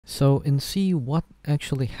So in C, what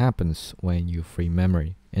actually happens when you free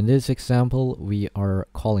memory? In this example, we are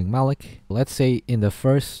calling malloc. Let's say in the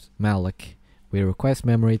first malloc, we request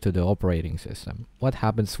memory to the operating system. What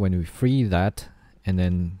happens when we free that and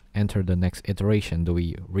then enter the next iteration? Do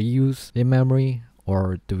we reuse the memory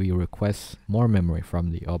or do we request more memory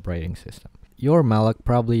from the operating system? Your malloc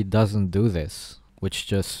probably doesn't do this, which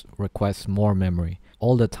just requests more memory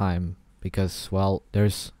all the time because, well,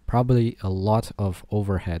 there's probably a lot of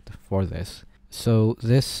overhead for this. So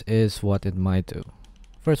this is what it might do.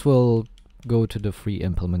 First, we'll go to the free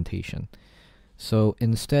implementation. So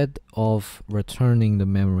instead of returning the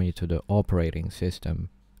memory to the operating system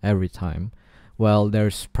every time, well,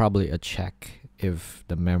 there's probably a check. If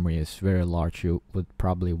the memory is very large, you would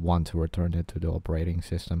probably want to return it to the operating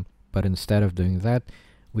system. But instead of doing that,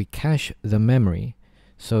 we cache the memory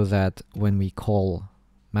so that when we call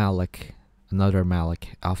malloc, another malloc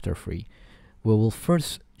after free, we will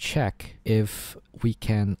first check if we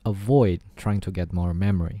can avoid trying to get more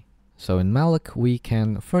memory. So in malloc, we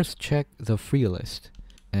can first check the free list,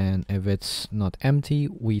 and if it's not empty,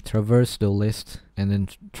 we traverse the list and then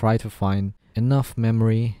try to find enough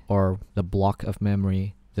memory or the block of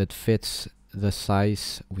memory that fits the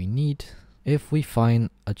size we need. If we find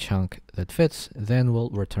a chunk that fits, then we'll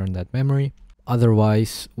return that memory.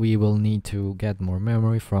 Otherwise, we will need to get more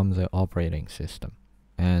memory from the operating system.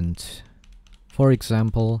 And for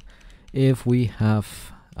example, if we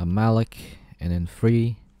have a malloc and then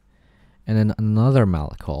free, and then another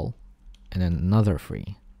malloc call, and then another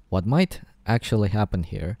free, what might actually happen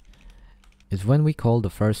here is when we call the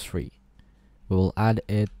first free, we will add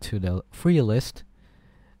it to the free list,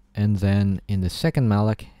 and then in the second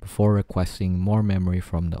malloc, before requesting more memory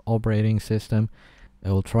from the operating system, it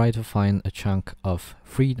will try to find a chunk of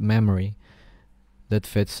freed memory that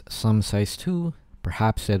fits some size 2.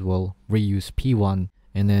 Perhaps it will reuse P1,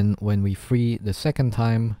 and then when we free the second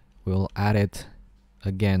time, we'll add it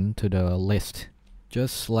again to the list,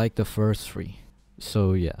 just like the first free.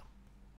 So yeah.